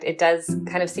it does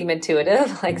kind of seem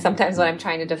intuitive. Like sometimes when I'm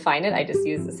trying to define it, I just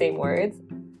use the same words.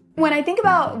 When I think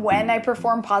about when I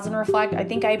perform pause and reflect, I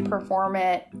think I perform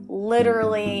it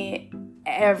literally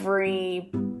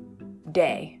every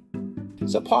day.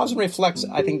 So pause and reflect,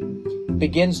 I think,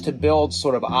 begins to build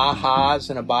sort of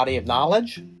ahas in a body of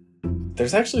knowledge.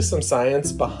 There's actually some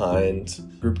science behind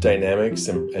group dynamics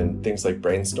and things like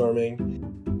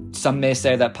brainstorming. Some may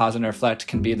say that pause and reflect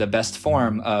can be the best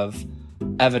form of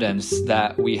evidence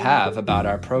that we have about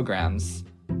our programs.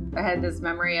 I had this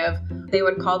memory of, they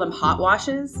would call them hot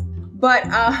washes, but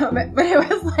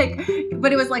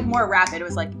it was like more rapid. It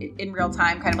was like in real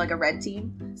time, kind of like a red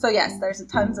team. So yes, there's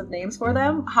tons of names for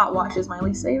them. Hot wash is my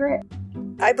least favorite.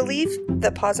 I believe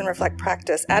the pause and reflect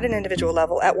practice at an individual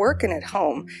level, at work and at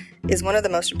home, is one of the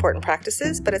most important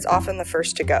practices, but it's often the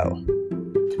first to go.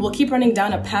 We'll keep running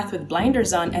down a path with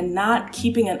blinders on and not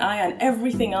keeping an eye on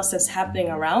everything else that's happening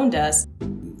around us.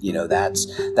 You know,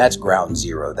 that's ground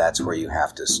zero. That's where you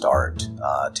have to start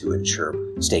to ensure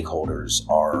stakeholders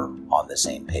are on the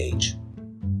same page.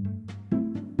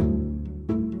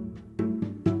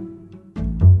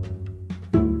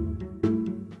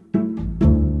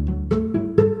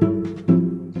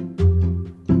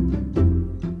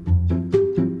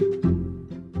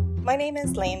 My name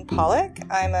is Lane Pollock.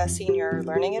 I'm a senior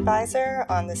learning advisor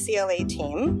on the CLA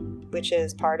team, which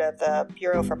is part of the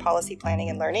Bureau for Policy Planning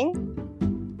and Learning.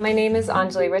 My name is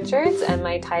Anjali Richards, and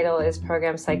my title is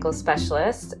Program Cycle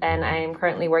Specialist, and I am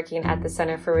currently working at the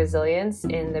Center for Resilience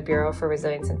in the Bureau for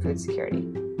Resilience and Food Security.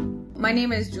 My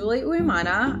name is Julie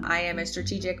Uemana. I am a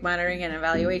Strategic Monitoring and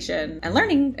Evaluation and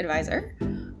Learning Advisor.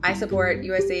 I support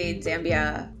USAID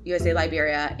Zambia, USAID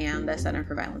Liberia, and the Center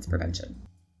for Violence Prevention.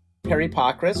 Perry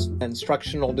Pockrass,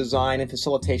 Instructional Design and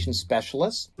Facilitation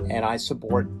Specialist, and I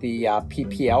support the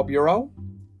PPL Bureau.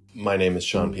 My name is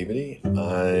Sean Peabody.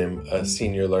 I'm a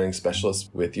senior learning specialist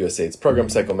with USAID's Program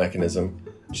Cycle Mechanism,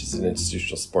 which is an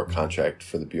institutional support contract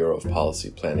for the Bureau of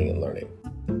Policy Planning and Learning.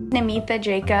 Namita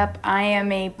Jacob. I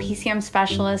am a PCM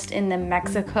specialist in the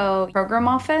Mexico Program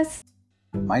Office.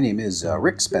 My name is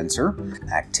Rick Spencer,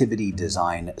 Activity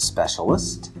Design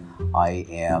Specialist. I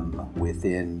am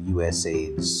within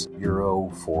USAID's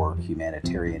Bureau for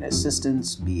Humanitarian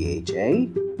Assistance, BHA.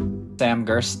 Sam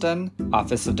Gersten,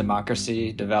 Office of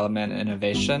Democracy, Development, and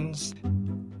Innovations.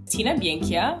 Tina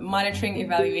Bienkia, Monitoring,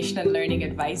 Evaluation, and Learning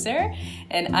Advisor,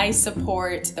 and I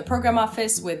support the program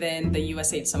office within the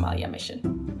USAID Somalia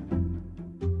mission.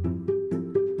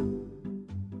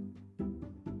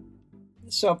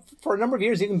 So for a number of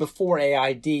years, even before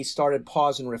AID started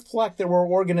Pause and Reflect, there were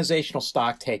organizational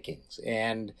stock takings.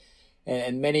 And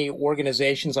many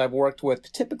organizations I've worked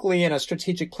with, typically in a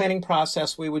strategic planning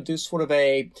process, we would do sort of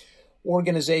a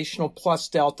organizational plus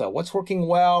delta. What's working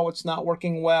well? What's not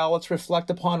working well? Let's reflect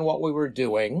upon what we were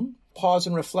doing. Pause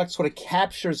and Reflect sort of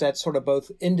captures that sort of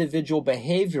both individual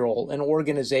behavioral and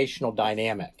organizational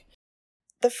dynamic.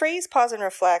 The phrase pause and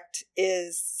reflect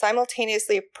is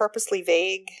simultaneously purposely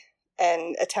vague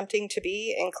and attempting to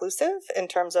be inclusive in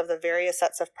terms of the various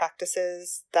sets of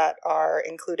practices that are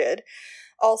included.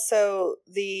 Also,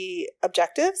 the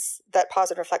objectives that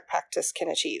pause and reflect practice can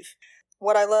achieve.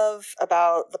 What I love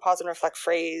about the pause and reflect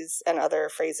phrase and other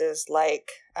phrases like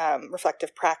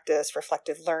reflective practice,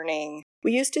 reflective learning,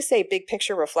 we used to say big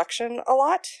picture reflection a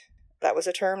lot. That was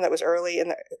a term that was early in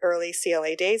the early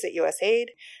CLA days at USAID.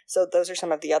 So those are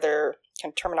some of the other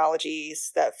kind of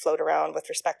terminologies that float around with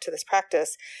respect to this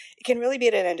practice. It can really be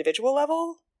at an individual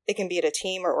level. It can be at a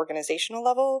team or organizational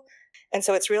level. And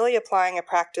so it's really applying a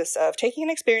practice of taking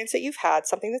an experience that you've had,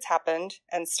 something that's happened,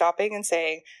 and stopping and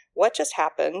saying, what just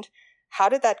happened? How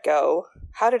did that go?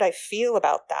 How did I feel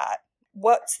about that?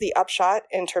 What's the upshot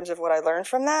in terms of what I learned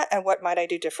from that? And what might I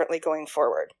do differently going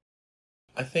forward?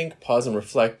 I think pause and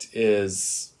reflect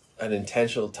is an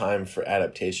intentional time for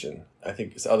adaptation. I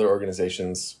think other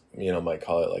organizations, might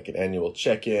call it like an annual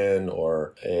check-in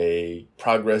or a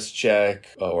progress check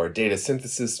or a data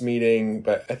synthesis meeting.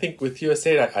 But I think with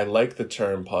USAID, I like the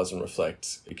term pause and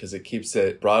reflect because it keeps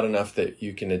it broad enough that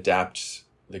you can adapt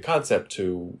the concept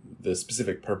to the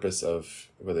specific purpose of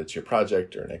whether it's your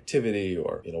project or an activity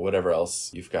or, whatever else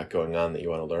you've got going on that you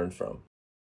want to learn from.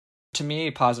 To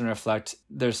me, pause and reflect,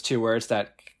 there's two words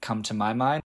that come to my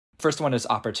mind. First one is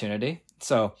opportunity.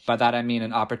 So by that, I mean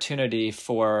an opportunity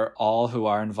for all who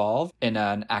are involved in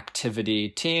an activity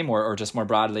team or just more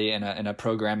broadly in a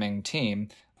programming team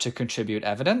to contribute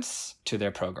evidence to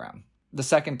their program. The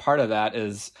second part of that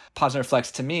is pause and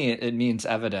reflect. To me, it means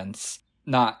evidence,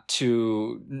 not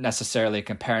to necessarily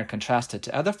compare and contrast it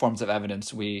to other forms of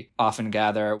evidence we often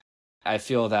gather. I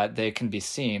feel that they can be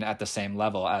seen at the same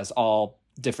level as all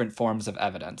different forms of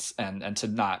evidence and to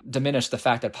not diminish the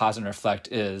fact that pause and reflect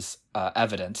is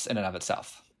evidence in and of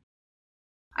itself.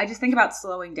 I just think about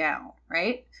slowing down,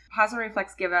 right? Pause and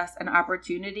reflects give us an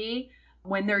opportunity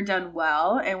when they're done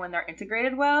well and when they're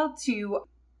integrated well to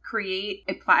create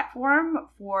a platform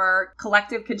for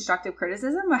collective constructive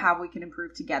criticism of how we can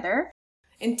improve together.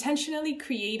 Intentionally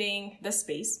creating the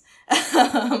space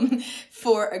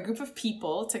for a group of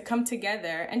people to come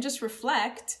together and just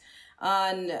reflect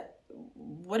on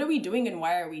what are we doing and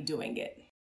why are we doing it.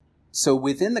 So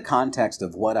within the context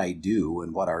of what I do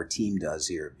and what our team does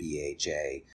here at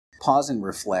BHA, pause and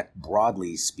reflect,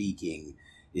 broadly speaking,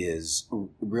 is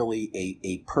really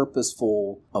a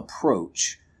purposeful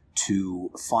approach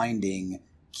to finding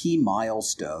key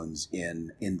milestones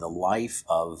in the life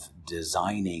of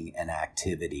designing an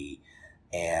activity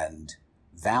and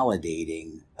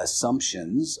validating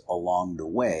assumptions along the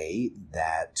way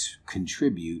that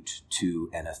contribute to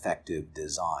an effective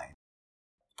design.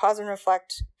 Pause and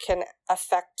reflect can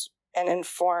affect and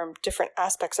inform different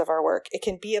aspects of our work. It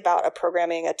can be about a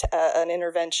programming, an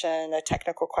intervention, a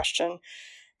technical question,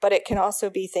 but it can also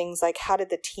be things like, how did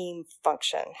the team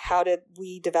function? How did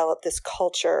we develop this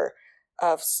culture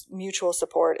of mutual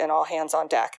support and all hands on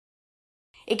deck?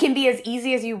 It can be as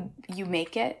easy as you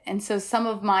make it. And so some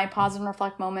of my pause and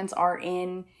reflect moments are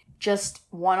in just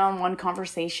one-on-one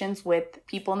conversations with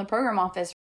people in the program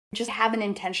office. Just have an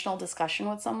intentional discussion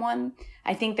with someone.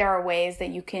 I think there are ways that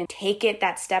you can take it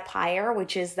that step higher,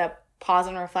 which is the pause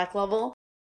and reflect level.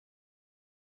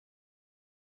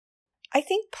 I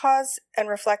think pause and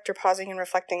reflect, or pausing and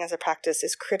reflecting as a practice,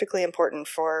 is critically important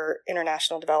for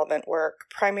international development work,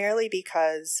 primarily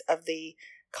because of the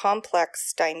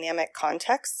complex dynamic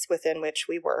contexts within which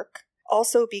we work.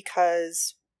 Also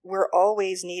because we're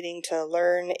always needing to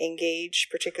learn, engage,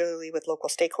 particularly with local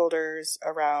stakeholders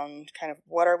around kind of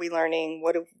what are we learning,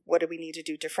 what do we need to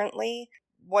do differently.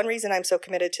 One reason I'm so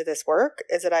committed to this work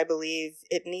is that I believe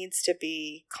it needs to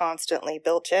be constantly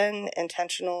built in,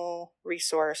 intentional,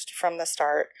 resourced from the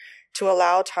start to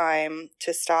allow time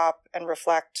to stop and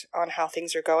reflect on how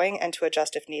things are going and to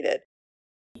adjust if needed.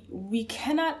 We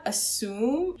cannot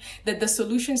assume that the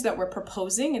solutions that we're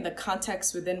proposing in the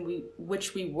context within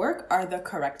which we work are the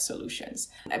correct solutions.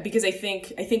 Because I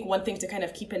think one thing to kind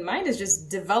of keep in mind is just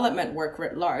development work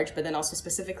writ large, but then also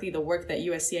specifically the work that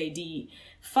USAID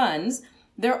funds.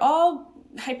 They're all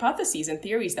hypotheses and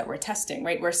theories that we're testing,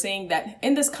 right? We're saying that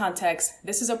in this context,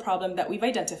 this is a problem that we've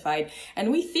identified,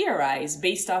 and we theorize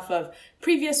based off of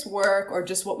previous work or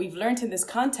just what we've learned in this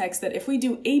context that if we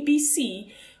do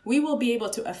ABC, we will be able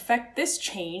to affect this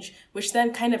change, which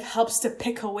then kind of helps to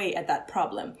pick away at that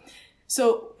problem.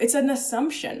 So it's an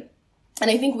assumption. And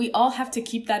I think we all have to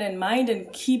keep that in mind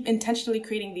and keep intentionally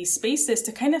creating these spaces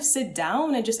to kind of sit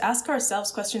down and just ask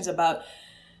ourselves questions about,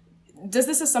 does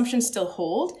this assumption still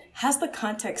hold? Has the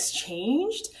context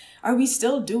changed? Are we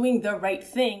still doing the right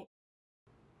thing?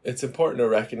 It's important to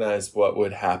recognize what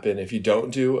would happen if you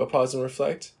don't do a pause and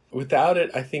reflect. Without it,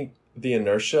 I think the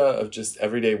inertia of just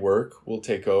everyday work will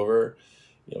take over.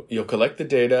 You'll collect the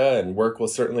data and work will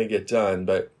certainly get done,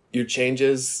 but your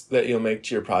changes that you'll make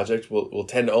to your project will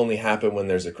tend to only happen when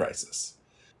there's a crisis.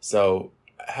 So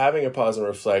having a pause and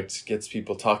reflect gets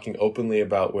people talking openly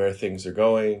about where things are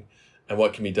going and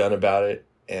what can be done about it.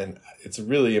 And it's a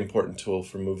really important tool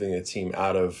for moving a team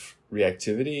out of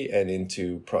reactivity and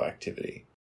into proactivity.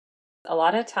 A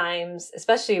lot of times,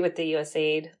 especially with the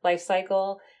USAID life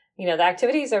cycle, the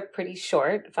activities are pretty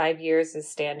short. 5 years is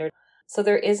standard. So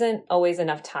there isn't always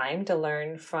enough time to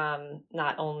learn from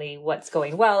not only what's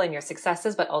going well and your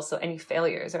successes, but also any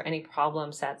failures or any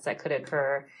problem sets that could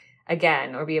occur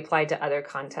again or be applied to other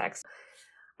contexts.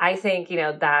 I think,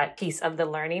 that piece of the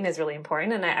learning is really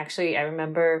important. And I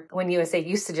remember when USAID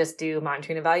used to just do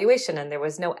monitoring evaluation and there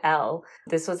was no L.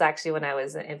 This was actually when I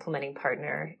was an implementing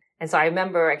partner. And so I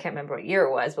can't remember what year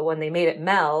it was, but when they made it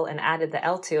MEL and added the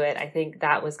L to it, I think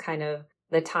that was kind of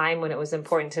the time when it was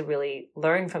important to really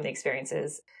learn from the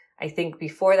experiences. I think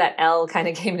before that L kind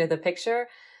of came into the picture,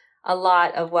 a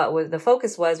lot of what the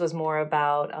focus was more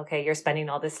about, okay, you're spending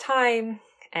all this time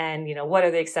and, what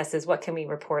are the excesses? What can we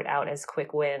report out as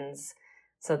quick wins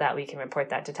so that we can report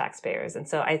that to taxpayers? And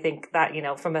so I think that,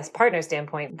 from a partner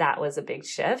standpoint, that was a big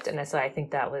shift. And so I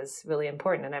think that was really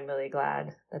important. And I'm really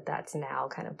glad that that's now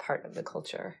kind of part of the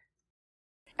culture.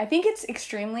 I think it's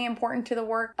extremely important to the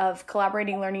work of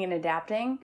collaborating, learning, and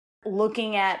adapting.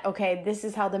 Looking at, okay, this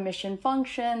is how the mission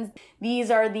functions.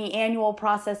 These are the annual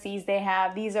processes they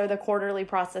have. These are the quarterly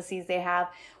processes they have.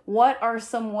 What are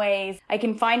some ways I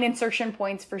can find insertion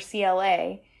points for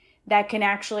CLA that can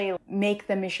actually make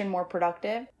the mission more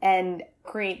productive and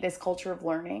create this culture of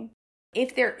learning?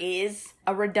 If there is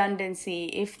a redundancy,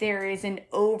 if there is an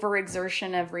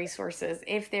overexertion of resources,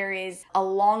 if there is a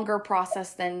longer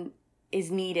process than is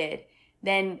needed,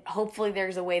 then hopefully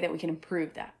there's a way that we can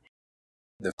improve that.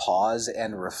 The pause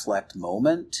and reflect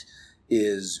moment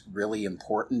is really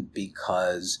important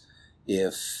because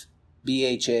if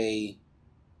BHA,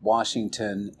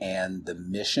 Washington, and the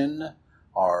mission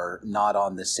are not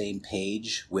on the same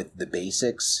page with the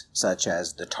basics, such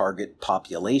as the target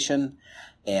population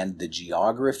and the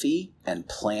geography and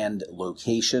planned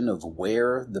location of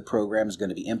where the program is going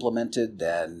to be implemented,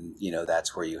 then,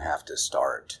 that's where you have to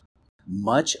start.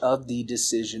 Much of the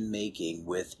decision-making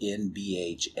within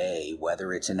BHA,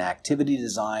 whether it's in activity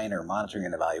design or monitoring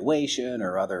and evaluation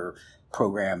or other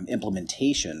program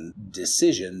implementation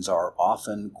decisions, are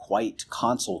often quite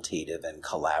consultative and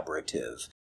collaborative.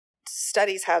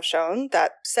 Studies have shown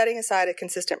that setting aside a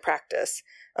consistent practice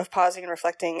of pausing and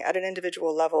reflecting at an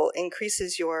individual level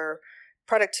increases your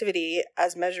productivity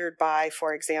as measured by,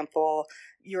 for example,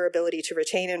 your ability to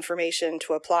retain information,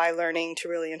 to apply learning, to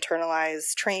really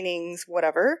internalize trainings,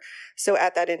 whatever. So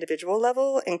at that individual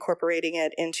level, incorporating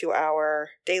it into our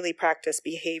daily practice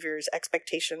behaviors,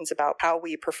 expectations about how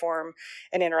we perform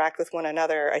and interact with one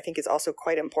another, I think is also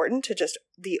quite important to just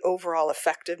the overall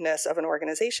effectiveness of an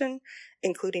organization,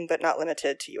 including but not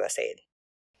limited to USAID.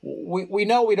 We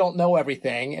know we don't know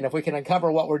everything, and if we can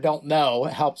uncover what we don't know,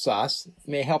 it helps us. It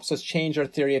may helps us change our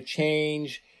theory of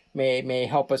change, may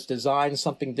help us design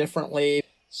something differently.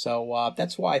 So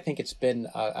that's why I think it's been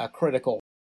critical.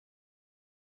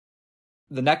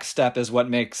 The next step is what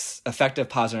makes effective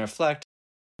pause and reflect,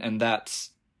 and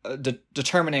that's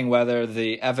determining whether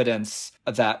the evidence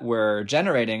that we're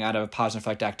generating out of a pause and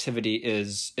reflect activity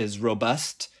is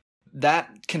robust.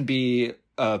 That can be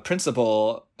a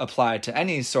principle applied to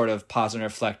any sort of pause and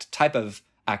reflect type of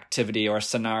activity or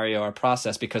scenario or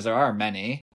process, because there are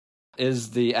many.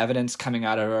 Is the evidence coming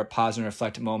out of our pause and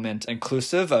reflect moment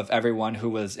inclusive of everyone who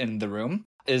was in the room?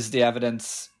 Is the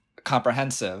evidence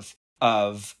comprehensive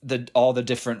of all the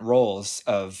different roles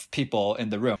of people in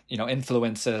the room,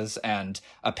 influences and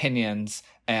opinions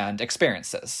and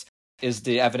experiences? Is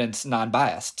the evidence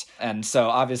non-biased? And so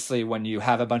obviously when you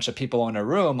have a bunch of people in a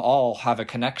room all have a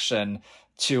connection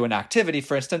to an activity,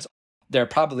 for instance, there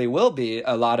probably will be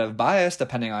a lot of bias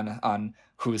depending on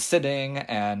who's sitting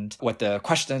and what the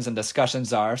questions and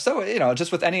discussions are. So,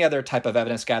 just with any other type of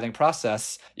evidence gathering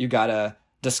process, you got to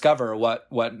discover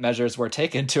what measures were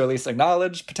taken to at least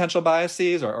acknowledge potential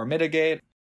biases or mitigate.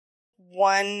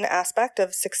 One aspect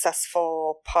of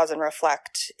successful pause and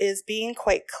reflect is being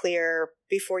quite clear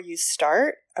before you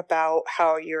start about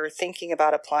how you're thinking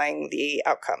about applying the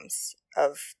outcomes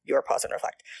of your pause and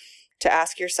reflect. To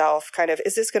ask yourself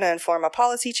is this going to inform a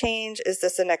policy change? Is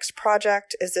this the next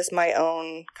project? Is this my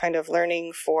own kind of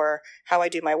learning for how I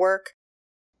do my work?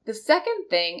 The second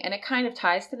thing, and it kind of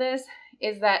ties to this,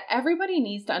 is that everybody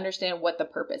needs to understand what the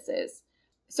purpose is.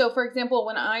 So, for example,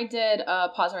 when I did a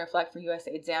pause and reflect for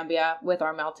USAID Zambia with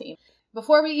our MEL team,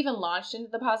 before we even launched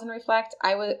into the pause and reflect,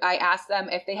 I asked them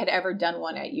if they had ever done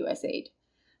one at USAID.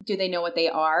 Do they know what they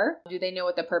are? Do they know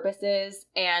what the purpose is?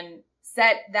 And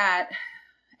set that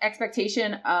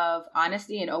expectation of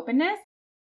honesty and openness.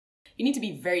 You need to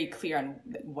be very clear on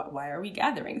why are we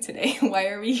gathering today? Why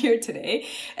are we here today?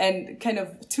 And kind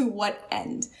of to what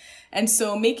end? And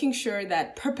so making sure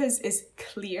that purpose is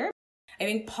clear. I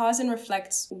think pause and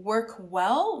reflect work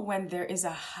well when there is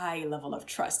a high level of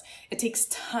trust. It takes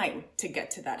time to get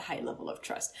to that high level of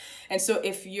trust. And so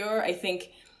if you're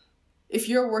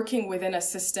working within a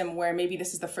system where maybe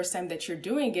this is the first time that you're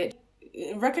doing it,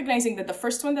 recognizing that the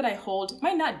first one that I hold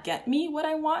might not get me what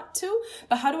I want to,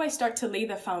 but how do I start to lay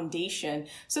the foundation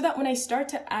so that when I start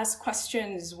to ask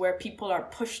questions where people are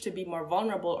pushed to be more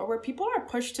vulnerable or where people are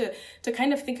pushed to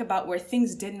kind of think about where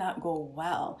things did not go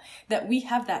well, that we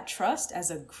have that trust as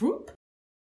a group.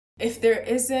 If there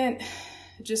isn't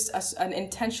just an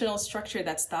intentional structure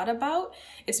that's thought about,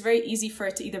 it's very easy for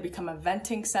it to either become a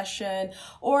venting session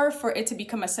or for it to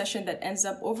become a session that ends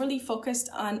up overly focused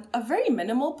on a very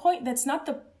minimal point that's not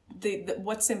the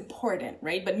what's important,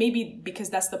 right? But maybe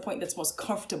because that's the point that's most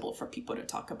comfortable for people to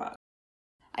talk about.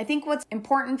 I think what's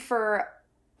important for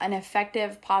an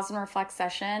effective pause and reflect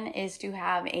session is to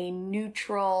have a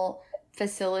neutral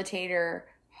facilitator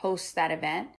host that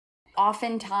event.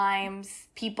 Oftentimes,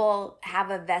 people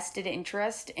have a vested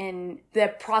interest in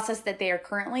the process that they are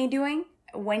currently doing.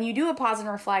 When you do a pause and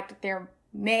reflect, there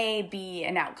may be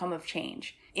an outcome of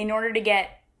change. In order to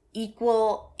get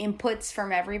equal inputs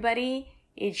from everybody,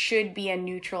 it should be a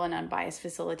neutral and unbiased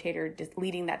facilitator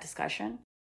leading that discussion.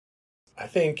 I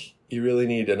think you really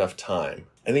need enough time.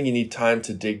 I think you need time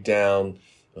to dig down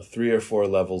 3 or 4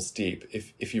 levels deep.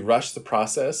 If you rush the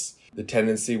process, the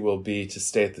tendency will be to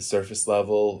stay at the surface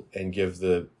level and give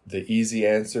the easy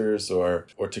answers or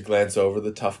to glance over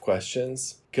the tough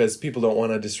questions, because people don't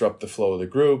want to disrupt the flow of the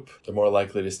group. They're more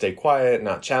likely to stay quiet,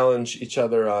 not challenge each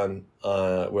other on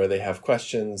where they have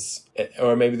questions,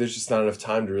 or maybe there's just not enough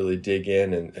time to really dig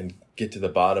in and get to the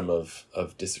bottom of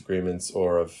disagreements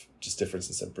or of just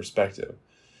differences in perspective.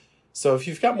 So if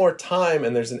you've got more time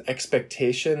and there's an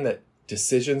expectation that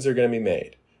decisions are going to be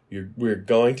made, we're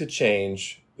going to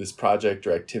change this project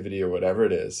or activity or whatever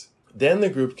it is, then the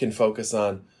group can focus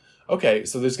on, okay,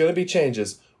 so there's going to be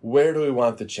changes. Where do we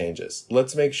want the changes?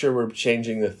 Let's make sure we're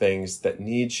changing the things that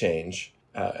need change.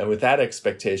 And with that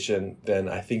expectation, then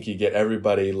I think you get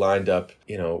everybody lined up,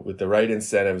 with the right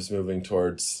incentives moving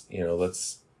towards,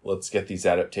 let's get these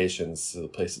adaptations to the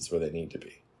places where they need to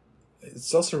be.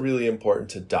 It's also really important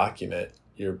to document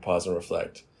your pause and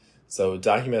reflect. So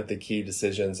document the key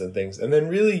decisions and things, and then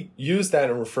really use that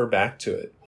and refer back to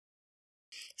it.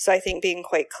 So I think being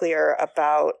quite clear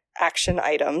about action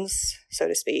items, so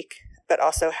to speak, but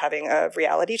also having a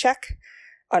reality check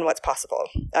on what's possible.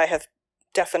 I have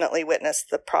definitely witnessed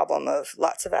the problem of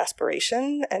lots of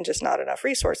aspiration and just not enough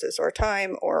resources or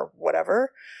time or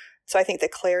whatever. So I think the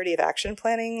clarity of action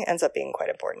planning ends up being quite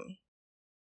important.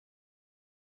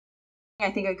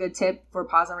 I think a good tip for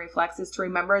pause and reflect is to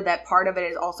remember that part of it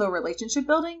is also relationship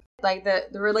building, like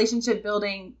the relationship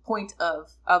building point of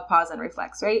pause and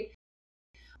reflects, right?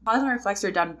 Pause and reflects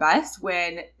are done best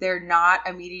when they're not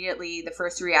immediately the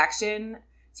first reaction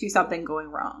to something going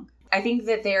wrong. I think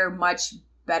that they're much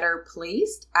better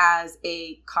placed as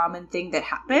a common thing that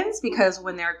happens, because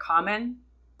when they're common,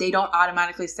 they don't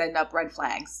automatically send up red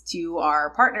flags to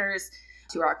our partners,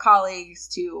 to our colleagues,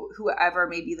 to whoever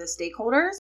may be the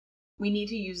stakeholders. We need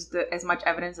to use as much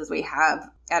evidence as we have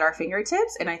at our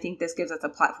fingertips. And I think this gives us a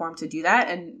platform to do that.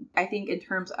 And I think in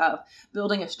terms of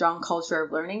building a strong culture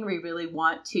of learning, we really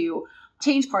want to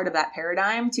change part of that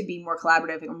paradigm to be more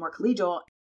collaborative and more collegial.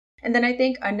 And then I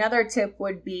think another tip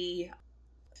would be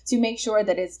to make sure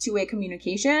that it's two-way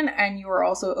communication and you are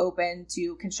also open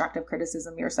to constructive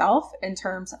criticism yourself in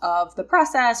terms of the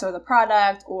process or the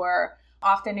product, or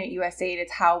often at USAID,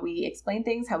 it's how we explain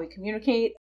things, how we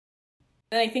communicate.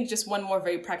 And I think just one more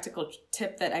very practical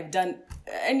tip that I've done,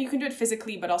 and you can do it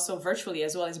physically, but also virtually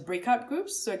as well, as breakout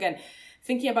groups. So again,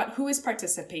 thinking about who is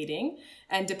participating,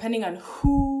 and depending on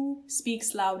who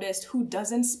speaks loudest, who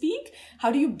doesn't speak, how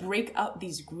do you break out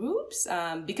these groups?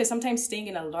 Because sometimes staying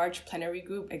in a large plenary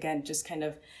group, again, just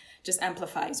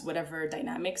amplifies whatever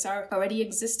dynamics are already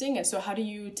existing. And so how do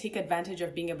you take advantage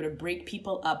of being able to break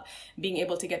people up, being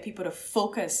able to get people to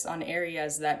focus on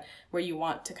areas where you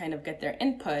want to kind of get their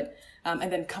input,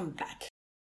 and then come back?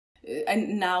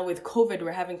 And now with COVID,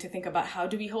 we're having to think about, how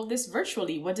do we hold this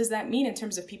virtually? What does that mean in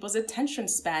terms of people's attention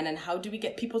span, and how do we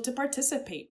get people to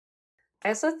participate? I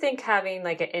also think having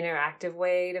like an interactive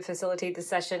way to facilitate the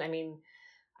session. I mean,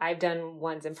 I've done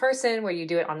ones in person where you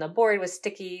do it on the board with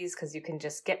stickies, because you can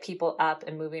just get people up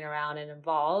and moving around and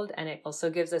involved. And it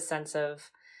also gives a sense of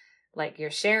like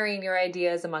you're sharing your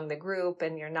ideas among the group,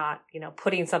 and you're not,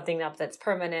 putting something up that's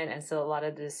permanent. And so a lot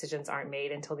of the decisions aren't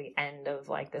made until the end of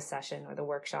like the session or the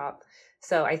workshop.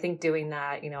 So I think doing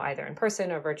that, either in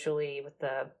person or virtually with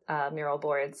the mural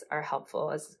boards are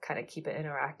helpful as kind of keep it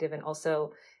interactive and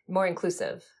also more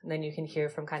inclusive. And then you can hear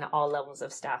from kind of all levels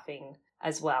of staffing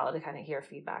as well to kind of hear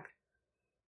feedback.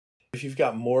 If you've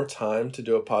got more time to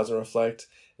do a pause and reflect,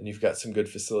 and you've got some good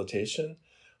facilitation,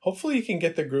 hopefully you can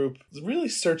get the group really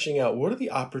searching out, what are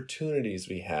the opportunities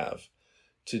we have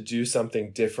to do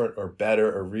something different or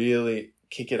better, or really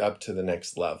kick it up to the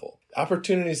next level.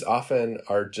 Opportunities often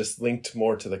are just linked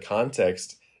more to the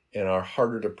context and are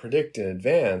harder to predict in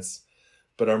advance,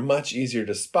 but are much easier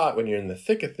to spot when you're in the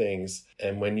thick of things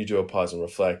and when you do a pause and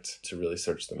reflect to really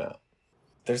search them out.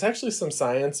 There's actually some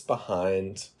science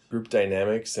behind group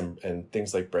dynamics and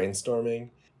things like brainstorming.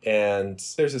 And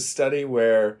there's a study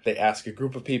where they ask a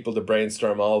group of people to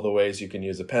brainstorm all the ways you can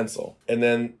use a pencil. And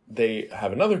then they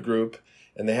have another group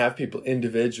and they have people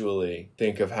individually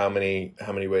think of how many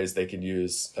ways they can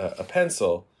use a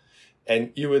pencil.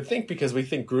 And you would think, because we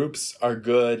think groups are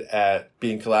good at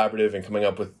being collaborative and coming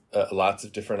up with lots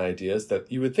of different ideas,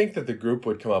 that you would think that the group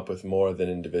would come up with more than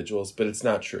individuals, but it's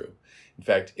not true. In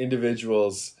fact,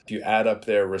 individuals, if you add up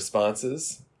their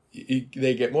responses,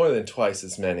 they get more than twice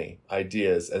as many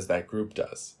ideas as that group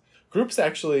does. Groups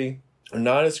actually are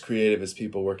not as creative as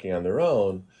people working on their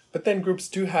own, but then groups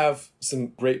do have some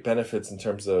great benefits in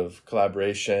terms of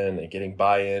collaboration and getting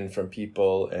buy-in from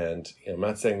people. And I'm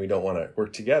not saying we don't want to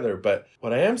work together, but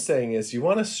what I am saying is you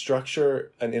want to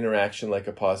structure an interaction like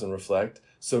a pause and reflect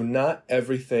So not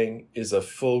everything is a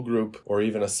full group or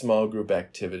even a small group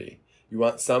activity. You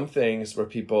want some things where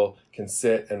people can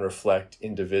sit and reflect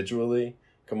individually,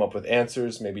 come up with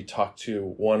answers, maybe talk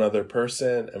to one other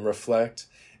person and reflect,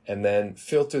 and then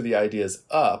filter the ideas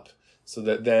up so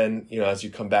that then, as you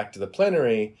come back to the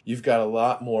plenary, you've got a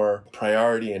lot more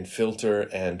priority and filter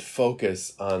and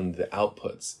focus on the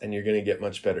outputs, and you're going to get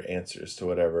much better answers to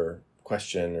whatever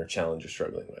question or challenge you're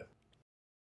struggling with.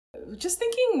 Just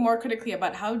thinking more critically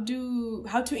about how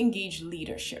to engage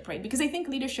leadership, right? Because I think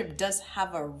leadership does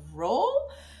have a role.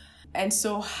 And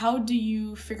so how do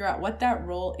you figure out what that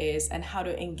role is and how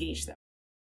to engage them?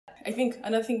 I think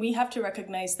another thing we have to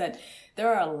recognize that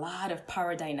there are a lot of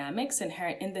power dynamics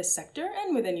inherent in this sector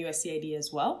and within USAID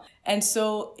as well. And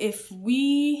so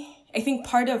I think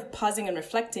part of pausing and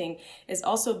reflecting is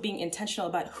also being intentional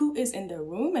about who is in the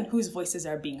room and whose voices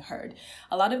are being heard.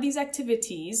 A lot of these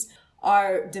activities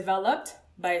are developed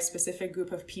by a specific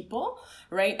group of people,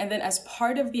 right? And then as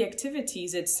part of the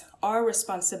activities, it's our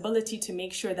responsibility to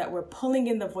make sure that we're pulling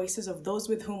in the voices of those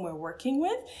with whom we're working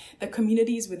with, the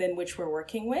communities within which we're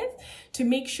working with, to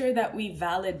make sure that we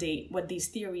validate what these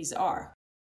theories are.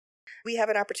 We have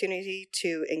an opportunity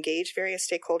to engage various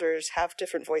stakeholders, have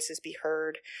different voices be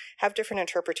heard, have different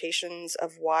interpretations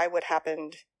of why what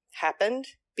happened,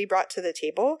 be brought to the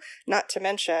table, not to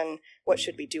mention what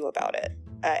should we do about it.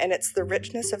 And it's the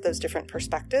richness of those different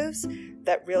perspectives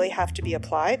that really have to be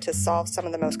applied to solve some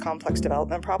of the most complex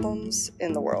development problems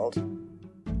in the world.